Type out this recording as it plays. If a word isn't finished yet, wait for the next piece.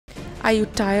Are you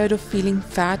tired of feeling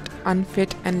fat,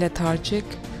 unfit and lethargic?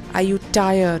 Are you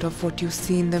tired of what you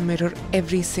see in the mirror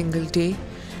every single day?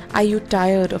 Are you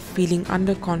tired of feeling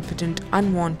underconfident,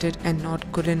 unwanted and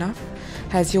not good enough?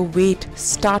 Has your weight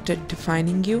started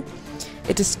defining you?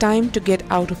 It is time to get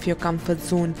out of your comfort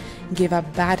zone, give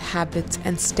up bad habits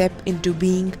and step into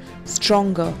being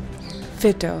stronger,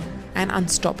 fitter and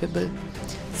unstoppable.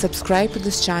 Subscribe to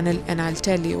this channel and I'll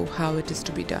tell you how it is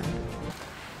to be done.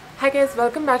 Hi guys,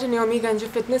 welcome back to Naomi Ganzu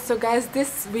Fitness. So guys,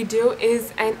 this video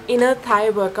is an inner thigh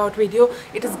workout video.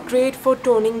 It is great for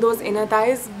toning those inner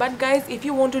thighs, but guys, if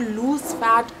you want to lose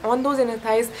fat on those inner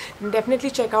thighs, then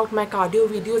definitely check out my cardio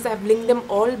videos. I've linked them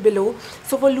all below.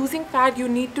 So for losing fat, you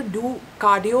need to do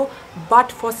cardio,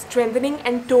 but for strengthening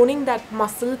and toning that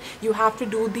muscle, you have to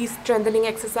do the strengthening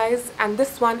exercise, and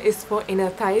this one is for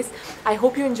inner thighs. I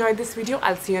hope you enjoyed this video.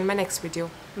 I'll see you in my next video.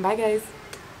 Bye guys.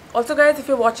 Also guys, if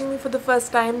you're watching me for the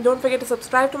first time, don't forget to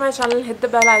subscribe to my channel, hit the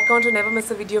bell icon to never miss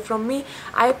a video from me.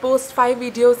 I post 5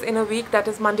 videos in a week, that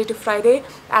is Monday to Friday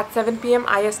at 7 PM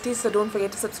IST, so don't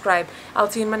forget to subscribe. I'll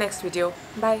see you in my next video.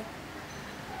 Bye.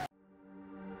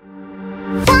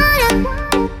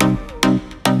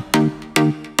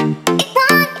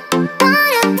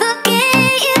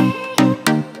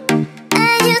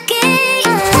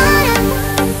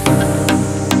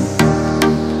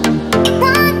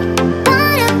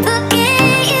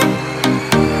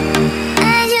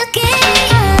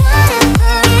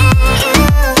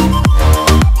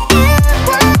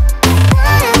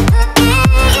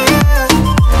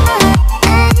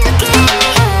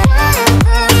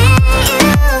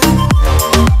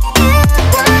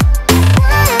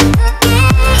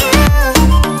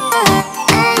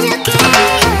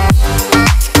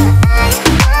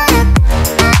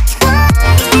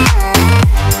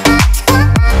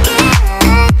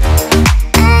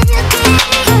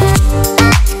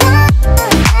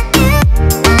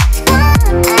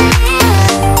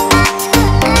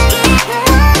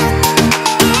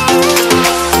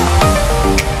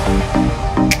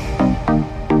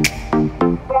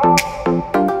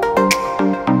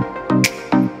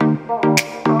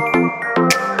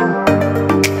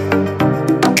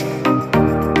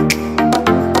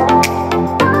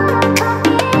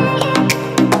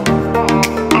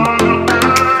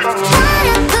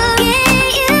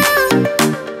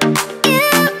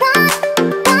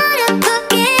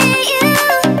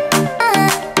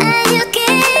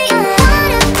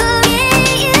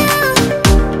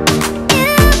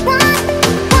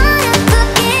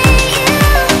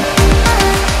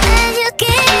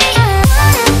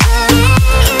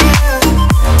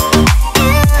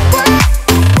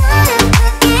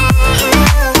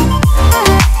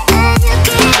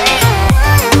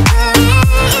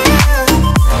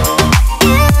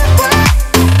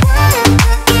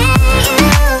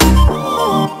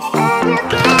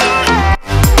 Okay.